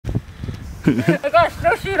I got a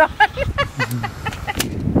snowsuit on.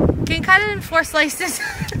 Can you cut it in 4 slices?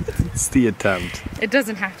 It's the attempt. It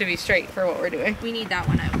doesn't have to be straight for what we're doing. We need that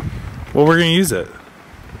one out. Well, we're gonna use it.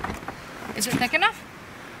 Is it thick enough?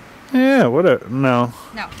 Yeah, whatever. No.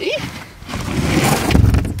 No. AC.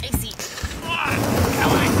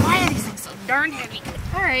 Come on. Why are these things so darn heavy?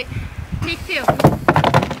 Alright. Take 2.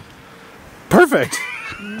 Perfect.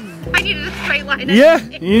 I needed a straight line. Yeah,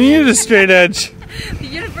 you needed a straight edge. The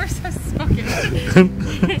universe has spoken.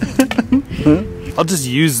 I'll just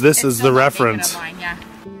use this as the reference. Line, yeah.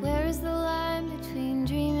 Where is the line between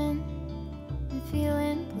dreaming and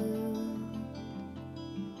feeling blue?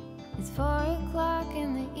 It's 4 o'clock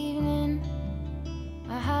in the evening.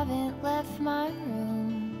 I haven't left my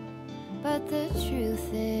room, but the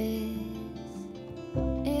truth is,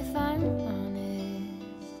 if I'm honest,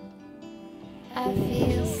 I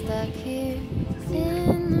feel stuck here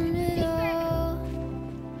in the middle.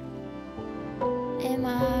 Am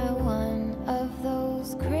I one of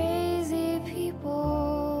those crazy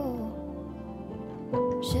people?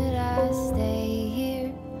 Should I stay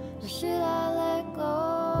here or should I let go?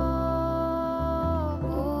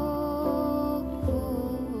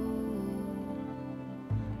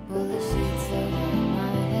 Well, the sheets over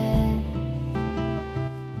my head.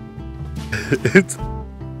 It's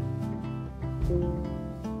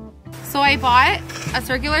So I bought a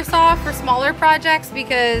circular saw for smaller projects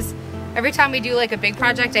because every time we do like a big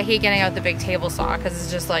project, I hate getting out the big table saw because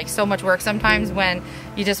it's just like so much work sometimes when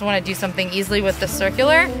you just want to do something easily with the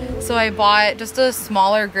circular. So I bought just a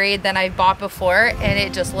smaller grade than I bought before and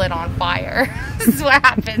it just lit on fire. This is what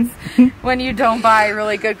happens when you don't buy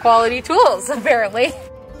really good quality tools, apparently.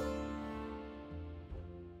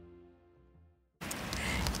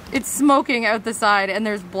 It's smoking out the side and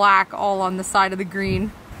there's black all on the side of the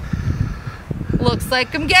green. Looks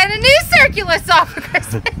like I'm getting a new circular saw for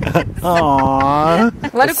Christmas. aww.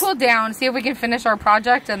 Let it cool down, see if we can finish our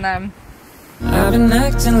project and then... I've been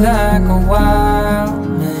acting like a wild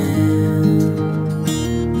man,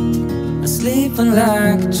 sleeping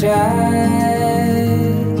like a child.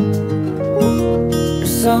 You're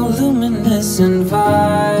so luminous and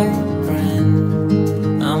vibrant,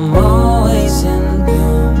 I'm always in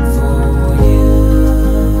bloom for you.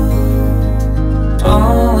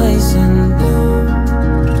 Always in bloom,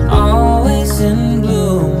 always in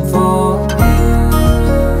bloom for you.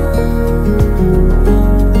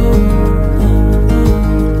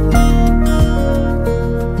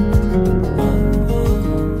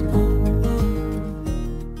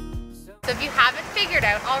 So if you haven't figured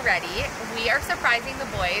out already, we are surprising the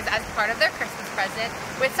boys as part of their Christmas present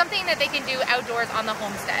with something that they can do outdoors on the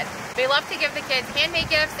homestead. They love to give the kids handmade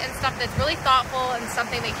gifts and stuff that's really thoughtful and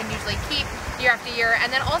something they can usually keep year after year,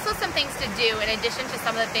 and then also some things to do in addition to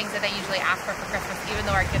some of the things that they usually ask for Christmas, even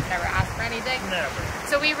though our kids never ask for anything. Never.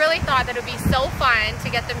 So we really thought that it would be so fun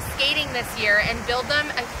to get them skating this year and build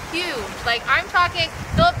them a huge, like I'm talking,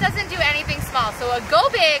 Philip doesn't do anything small, so a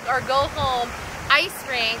go big or go home ice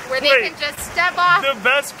rink where they can just step off. The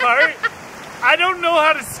best part, I don't know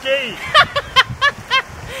how to skate.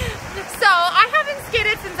 So I haven't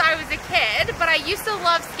skated since I was a kid, but I used to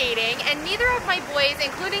love skating, and neither of my boys,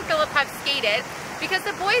 including Philip, have skated because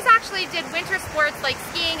the boys actually did winter sports like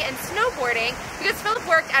skiing and snowboarding because Philip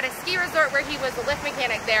worked at a ski resort where he was a lift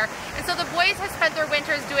mechanic there, and so the boys have spent their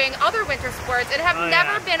winters doing other winter sports and have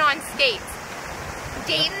never been on skates.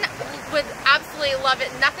 Dayton would absolutely love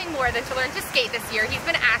it nothing more than to learn to skate this year. He's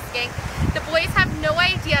been asking. The boys have no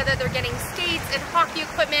idea that they're getting skates and hockey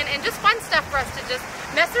equipment and just fun stuff for us to just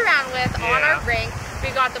mess around with on our rink.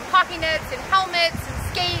 We got them hockey nets and helmets and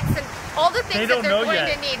skates and all the things that they're going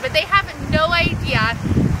to need, but they have no idea.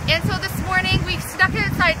 And so this morning we snuck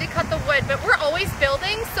outside to cut the wood, but we're always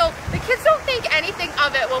building, so the kids don't think anything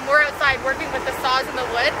of it when we're outside working with the saws and the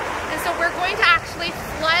wood. And so we're going to actually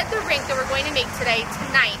flood the rink that we're going to make today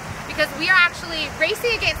tonight, because we are actually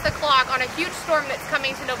racing against the clock on a huge storm that's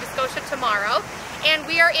coming to Nova Scotia tomorrow. And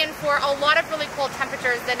we are in for a lot of really cold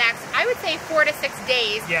temperatures the next, I would say, 4 to 6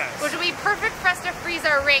 days. Yes. Which will be perfect for us to freeze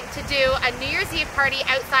our rink to do a New Year's Eve party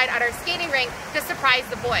outside at our skating rink to surprise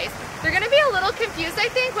the boys. They're gonna be a little confused, I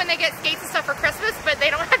think, when they get skates and stuff for Christmas, but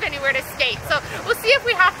they don't have anywhere to skate. So we'll see if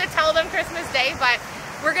we have to tell them Christmas Day, but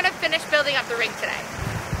we're gonna finish building up the rink today.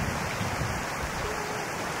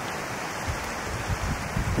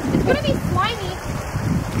 It's gonna be slimy.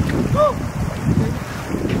 Oh.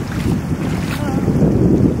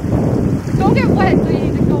 Don't get wet, so you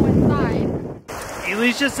need to go inside.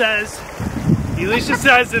 Elysia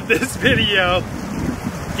says that this video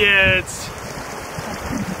gets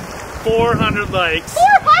 400 likes.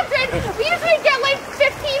 400? We usually get like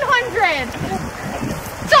 1,500.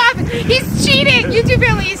 Stop it. He's cheating! YouTube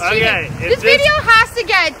family, he's cheating. Okay, this video has to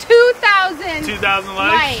get 2,000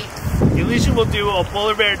 likes. Elysia will do a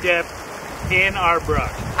polar bear dip in our brook.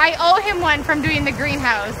 I owe him one from doing the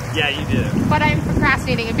greenhouse. Yeah, you did. But I'm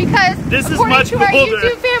procrastinating it because this is according much to our colder.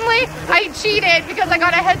 YouTube family, I cheated because I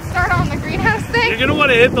got a head start on the greenhouse thing. You're gonna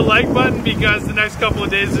want to hit the like button because the next couple of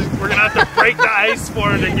days we're gonna have to break the ice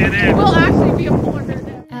for her to get in. It will actually be a polar bear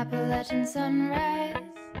dip. Appalachian sunrise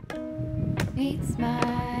meets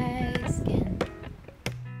my skin.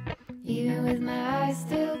 Even with my eyes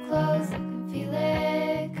still closed, I can feel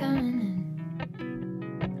it coming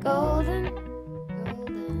in. Golden,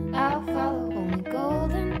 golden, I'll follow only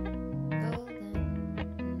golden, golden,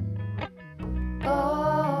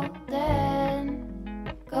 golden,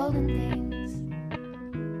 golden things.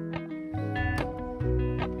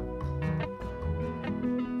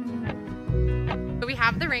 We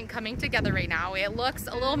have the rink coming together right now. It looks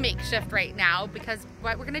a little makeshift right now because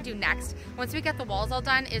what we're gonna do next, once we get the walls all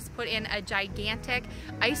done, is put in a gigantic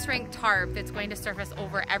ice rink tarp that's going to surface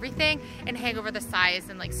over everything and hang over the sides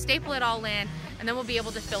and like staple it all in, and then we'll be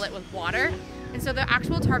able to fill it with water. And so the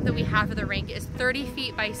actual tarp that we have for the rink is 30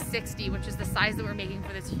 feet by 60, which is the size that we're making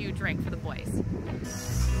for this huge rink for the boys.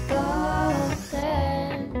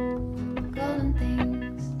 Golden, golden things.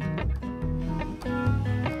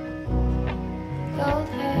 Gold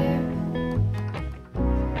hair,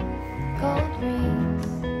 gold rings,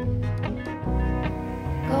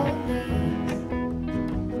 gold leaves,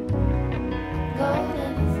 gold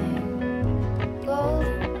anything,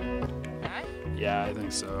 golden. Okay? Yeah, I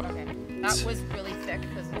think so. Okay. That was really thick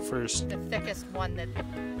because it's First. the thickest one that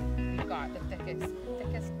we've got, the thickest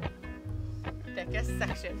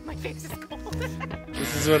section. My face is cold.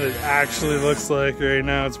 This is what it actually looks like right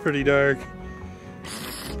now. It's pretty dark.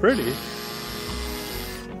 Pretty.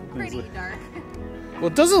 Pretty dark. Well,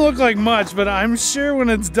 it doesn't look like much, but I'm sure when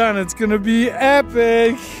it's done, it's gonna be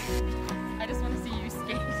epic. I just want to see you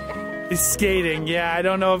skate. Skating, yeah, I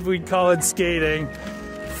don't know if we'd call it skating.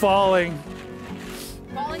 Falling.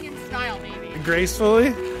 Falling in style, maybe.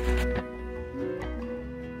 Gracefully.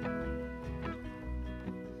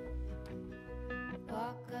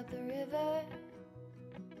 Walk up the river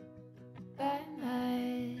by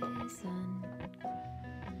my son.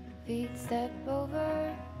 Feet step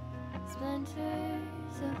over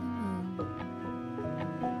splinters of the moon.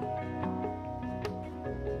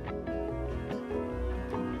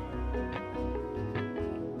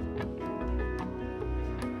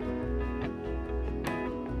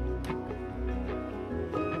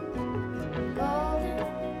 Golden,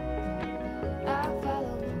 I'll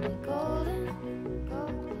follow only golden,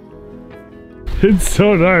 golden. It's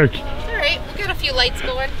so dark. Alright, we'll get a few lights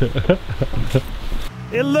going.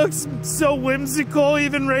 It looks so whimsical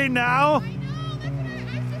even right now. I know,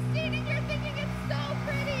 I'm just standing here thinking it's so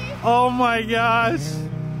pretty. Oh my gosh.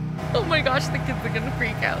 Oh my gosh, the kids are gonna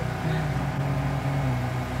freak out.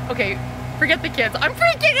 Okay, forget the kids. I'm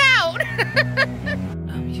freaking out!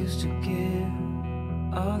 I'm used to give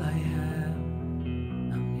all I have.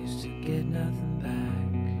 I'm used to get nothing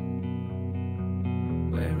back.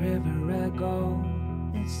 Wherever I go,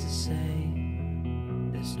 it's the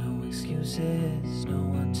same. There's no excuses, no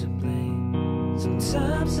one to blame.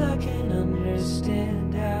 Sometimes I can't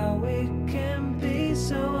understand how it can be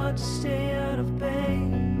so hard to stay out of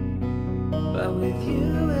pain. But with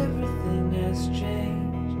you, everything has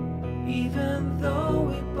changed. Even though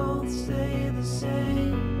we both stay the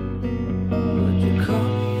same. Would you call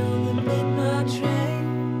me on the midnight train?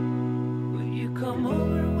 Would you come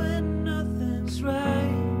over when nothing's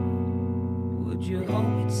right? Would you hold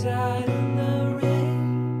me tight in the rain?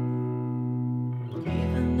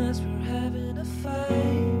 Even as we're having a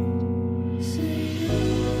fight. Say you,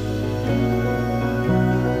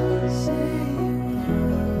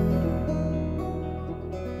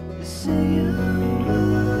 say you.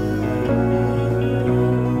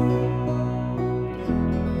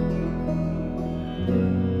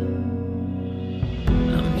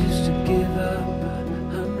 I'm used to give up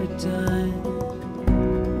 100 times.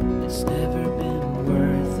 It's never been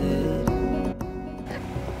worth it.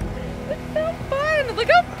 It's so fun! Look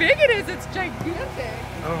how big it is, it's gigantic.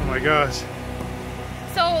 Oh my gosh.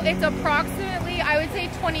 So it's approximately, I would say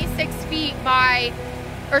 26 feet by,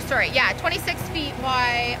 or sorry, yeah, 26 feet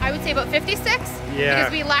by, I would say about 56. Yeah.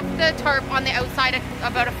 Because we left the tarp on the outside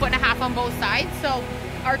about 1.5 feet on both sides. So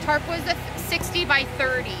our tarp was a 60 by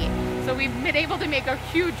 30. So we've been able to make a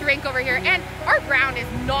huge rink over here. And our ground is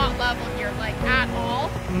not level here, like at all.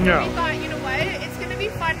 No. So we thought, you know what, it's gonna be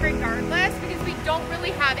fun regardless because we don't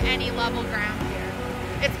really have any level ground here.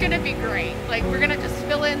 It's gonna be great. Like we're gonna just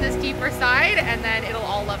fill in this deeper side and then it'll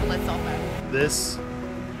all level itself out. This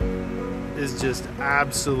is just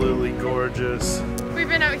absolutely gorgeous. We've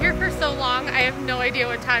been out here for so long, I have no idea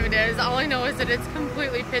what time it is. All I know is that it's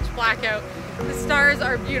completely pitch black out. The stars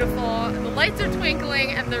are beautiful, the lights are twinkling,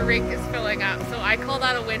 and the rink is filling up. So I call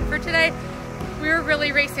that a win for today. We were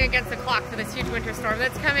really racing against the clock for this huge winter storm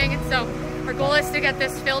that's coming, and so our goal is to get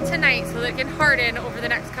this filled tonight so that it can harden over the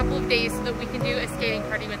next couple of days so that we can do a skating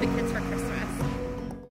party with the kids for Christmas.